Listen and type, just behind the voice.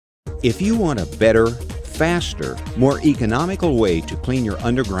If you want a better, faster, more economical way to clean your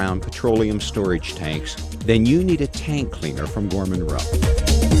underground petroleum storage tanks, then you need a tank cleaner from Gorman-Rupp.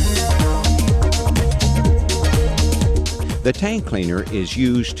 The tank cleaner is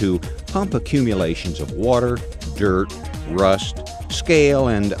used to pump accumulations of water, dirt, rust, scale,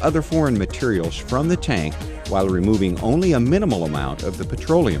 and other foreign materials from the tank while removing only a minimal amount of the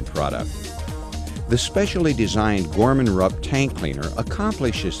petroleum product. The specially designed Gorman-Rupp tank cleaner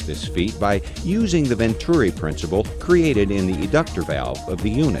accomplishes this feat by using the Venturi principle created in the eductor valve of the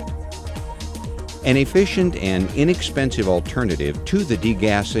unit. An efficient and inexpensive alternative to the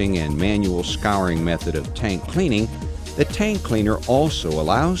degassing and manual scouring method of tank cleaning, the tank cleaner also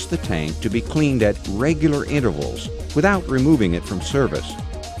allows the tank to be cleaned at regular intervals without removing it from service.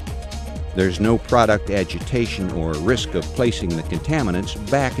 There's no product agitation or risk of placing the contaminants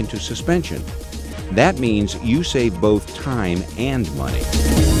back into suspension. That means you save both time and money.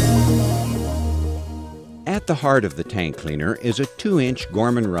 At the heart of the tank cleaner is a 2-inch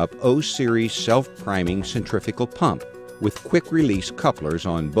Gorman-Rupp O-Series self-priming centrifugal pump with quick-release couplers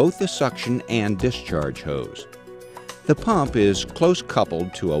on both the suction and discharge hose. The pump is close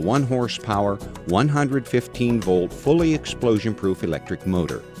coupled to a 1 horsepower, 115-volt, fully explosion-proof electric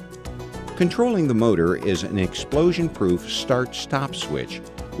motor. Controlling the motor is an explosion-proof start-stop switch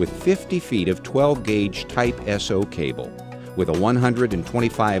with 50 feet of 12-gauge Type SO cable with a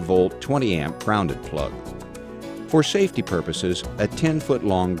 125-volt, 20-amp grounded plug. For safety purposes, a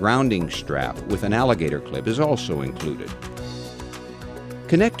 10-foot-long grounding strap with an alligator clip is also included.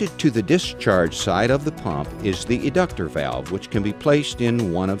 Connected to the discharge side of the pump is the eductor valve, which can be placed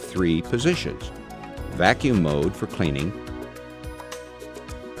in one of 3 positions: vacuum mode for cleaning,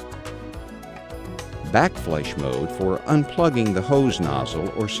 backflush mode for unplugging the hose nozzle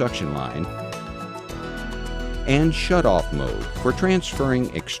or suction line, and shut-off mode for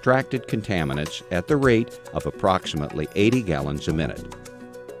transferring extracted contaminants at the rate of approximately 80 gallons a minute.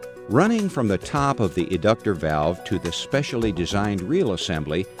 Running from the top of the eductor valve to the specially designed reel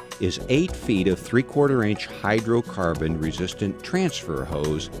assembly is 8 feet of 3/4-inch hydrocarbon-resistant transfer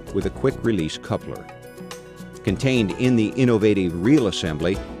hose with a quick-release coupler. Contained in the innovative reel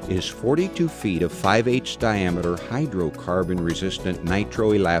assembly is 42 feet of 5/8 diameter hydrocarbon-resistant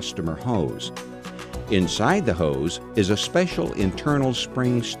nitroelastomer hose. Inside the hose is a special internal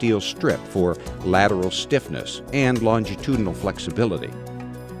spring steel strip for lateral stiffness and longitudinal flexibility.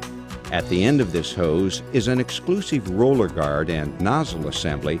 At the end of this hose is an exclusive roller guard and nozzle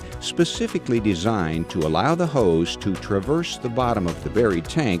assembly specifically designed to allow the hose to traverse the bottom of the buried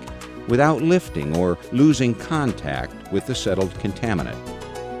tank without lifting or losing contact with the settled contaminant.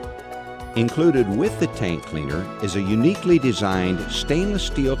 Included with the tank cleaner is a uniquely designed stainless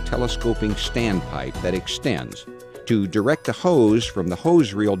steel telescoping standpipe that extends to direct the hose from the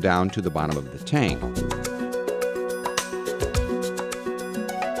hose reel down to the bottom of the tank.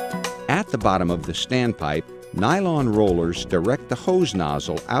 At the bottom of the standpipe, nylon rollers direct the hose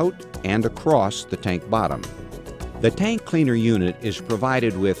nozzle out and across the tank bottom. The tank cleaner unit is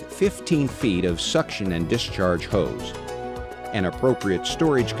provided with 15 feet of suction and discharge hose. An appropriate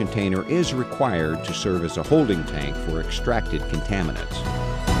storage container is required to serve as a holding tank for extracted contaminants.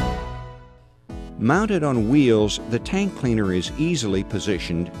 Mounted on wheels, the tank cleaner is easily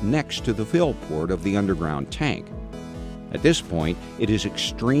positioned next to the fill port of the underground tank. At this point, it is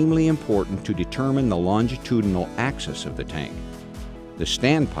extremely important to determine the longitudinal axis of the tank. The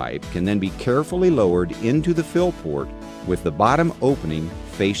standpipe can then be carefully lowered into the fill port with the bottom opening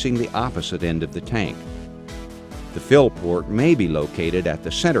facing the opposite end of the tank. The fill port may be located at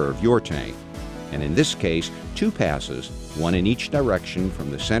the center of your tank, and in this case, 2 passes, one in each direction from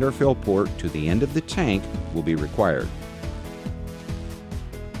the center fill port to the end of the tank, will be required.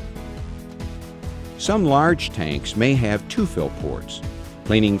 Some large tanks may have 2 fill ports.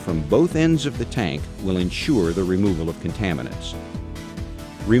 Cleaning from both ends of the tank will ensure the removal of contaminants.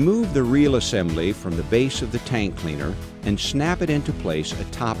 Remove the reel assembly from the base of the tank cleaner and snap it into place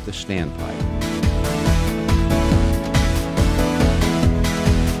atop the standpipe.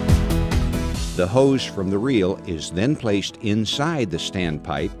 The hose from the reel is then placed inside the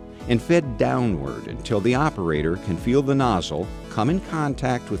standpipe and fed downward until the operator can feel the nozzle come in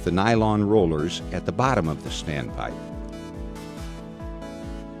contact with the nylon rollers at the bottom of the standpipe.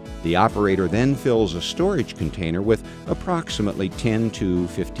 The operator then fills a storage container with approximately 10 to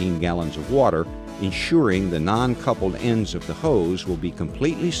 15 gallons of water, ensuring the non-coupled ends of the hose will be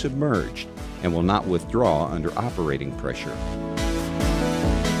completely submerged and will not withdraw under operating pressure.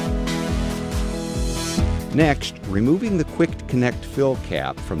 Next, removing the Quick Connect fill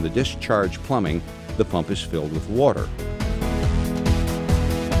cap from the discharge plumbing, the pump is filled with water.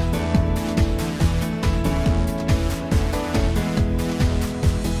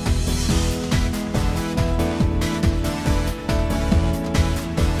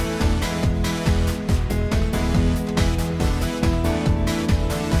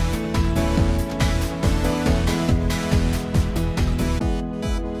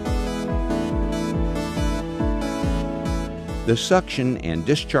 The suction and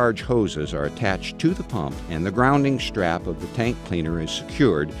discharge hoses are attached to the pump, and the grounding strap of the tank cleaner is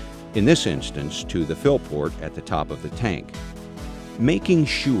secured, in this instance, to the fill port at the top of the tank. Making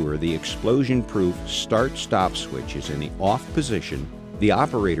sure the explosion-proof start-stop switch is in the off position, the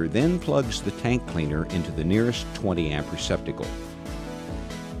operator then plugs the tank cleaner into the nearest 20-amp receptacle.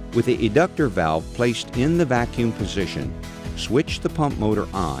 With the ejector valve placed in the vacuum position, switch the pump motor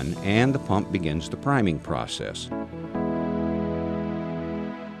on and the pump begins the priming process.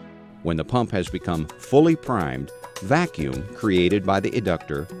 When the pump has become fully primed, vacuum created by the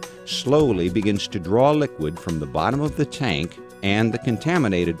ejector slowly begins to draw liquid from the bottom of the tank, and the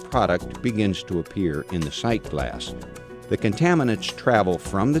contaminated product begins to appear in the sight glass. The contaminants travel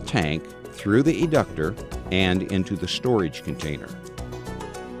from the tank through the ejector and into the storage container.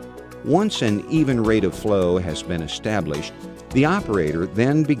 Once an even rate of flow has been established, the operator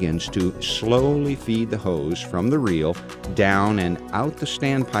then begins to slowly feed the hose from the reel down and out the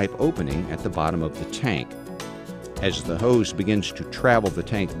standpipe opening at the bottom of the tank. As the hose begins to travel the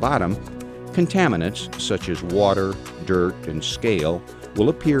tank bottom, contaminants such as water, dirt, and scale will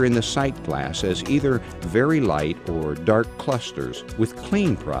appear in the sight glass as either very light or dark clusters, with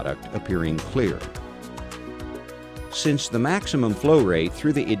clean product appearing clear. Since the maximum flow rate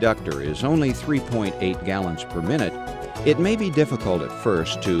through the ejector is only 3.8 gallons per minute, it may be difficult at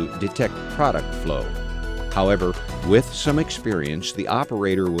first to detect product flow. However, with some experience, the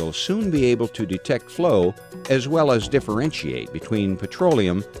operator will soon be able to detect flow as well as differentiate between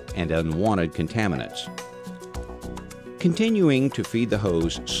petroleum and unwanted contaminants. Continuing to feed the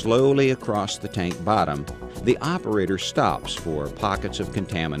hose slowly across the tank bottom, the operator stops for pockets of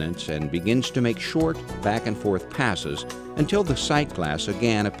contaminants and begins to make short back and forth passes until the sight glass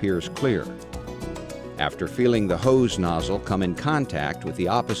again appears clear. After feeling the hose nozzle come in contact with the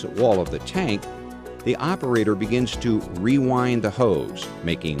opposite wall of the tank, the operator begins to rewind the hose,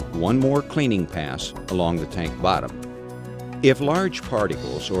 making one more cleaning pass along the tank bottom. If large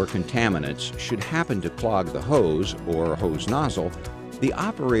particles or contaminants should happen to clog the hose or hose nozzle, the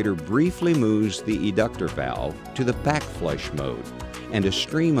operator briefly moves the ejector valve to the back flush mode, and a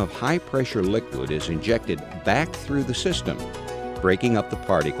stream of high-pressure liquid is injected back through the system, breaking up the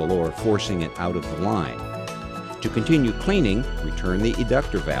particle or forcing it out of the line. To continue cleaning, return the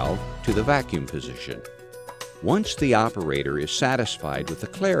ejector valve to the vacuum position. Once the operator is satisfied with the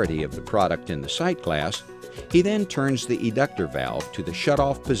clarity of the product in the sight glass, he then turns the ejector valve to the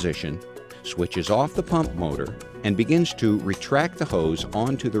shut-off position, switches off the pump motor, and begins to retract the hose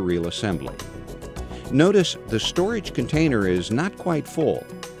onto the reel assembly. Notice the storage container is not quite full,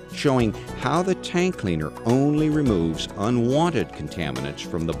 showing how the tank cleaner only removes unwanted contaminants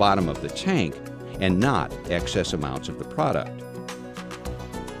from the bottom of the tank and not excess amounts of the product.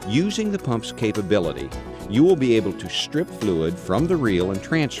 Using the pump's capability, you will be able to strip fluid from the reel and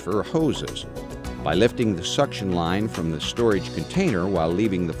transfer hoses. By lifting the suction line from the storage container while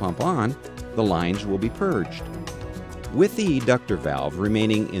leaving the pump on, the lines will be purged. With the ejector valve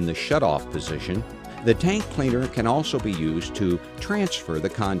remaining in the shut-off position, the tank cleaner can also be used to transfer the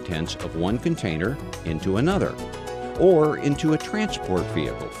contents of one container into another, or into a transport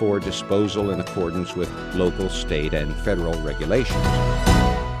vehicle for disposal in accordance with local, state, and federal regulations.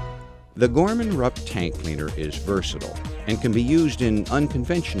 The Gorman-Rupp tank cleaner is versatile and can be used in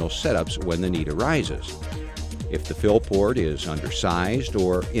unconventional setups when the need arises. If the fill port is undersized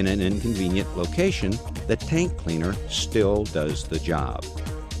or in an inconvenient location, the tank cleaner still does the job.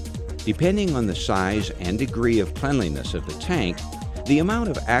 Depending on the size and degree of cleanliness of the tank, the amount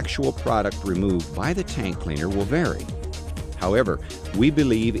of actual product removed by the tank cleaner will vary. However, we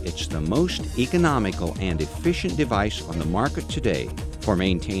believe it's the most economical and efficient device on the market today for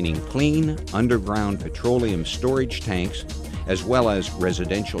maintaining clean underground petroleum storage tanks, as well as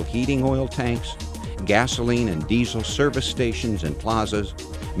residential heating oil tanks, gasoline and diesel service stations and plazas,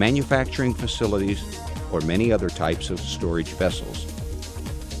 manufacturing facilities, or many other types of storage vessels.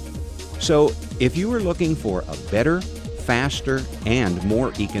 So, if you are looking for a better, faster, and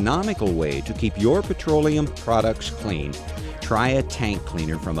more economical way to keep your petroleum products clean, try a tank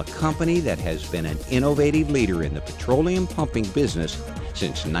cleaner from a company that has been an innovative leader in the petroleum pumping business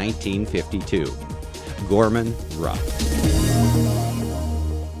since 1952, Gorman-Rupp.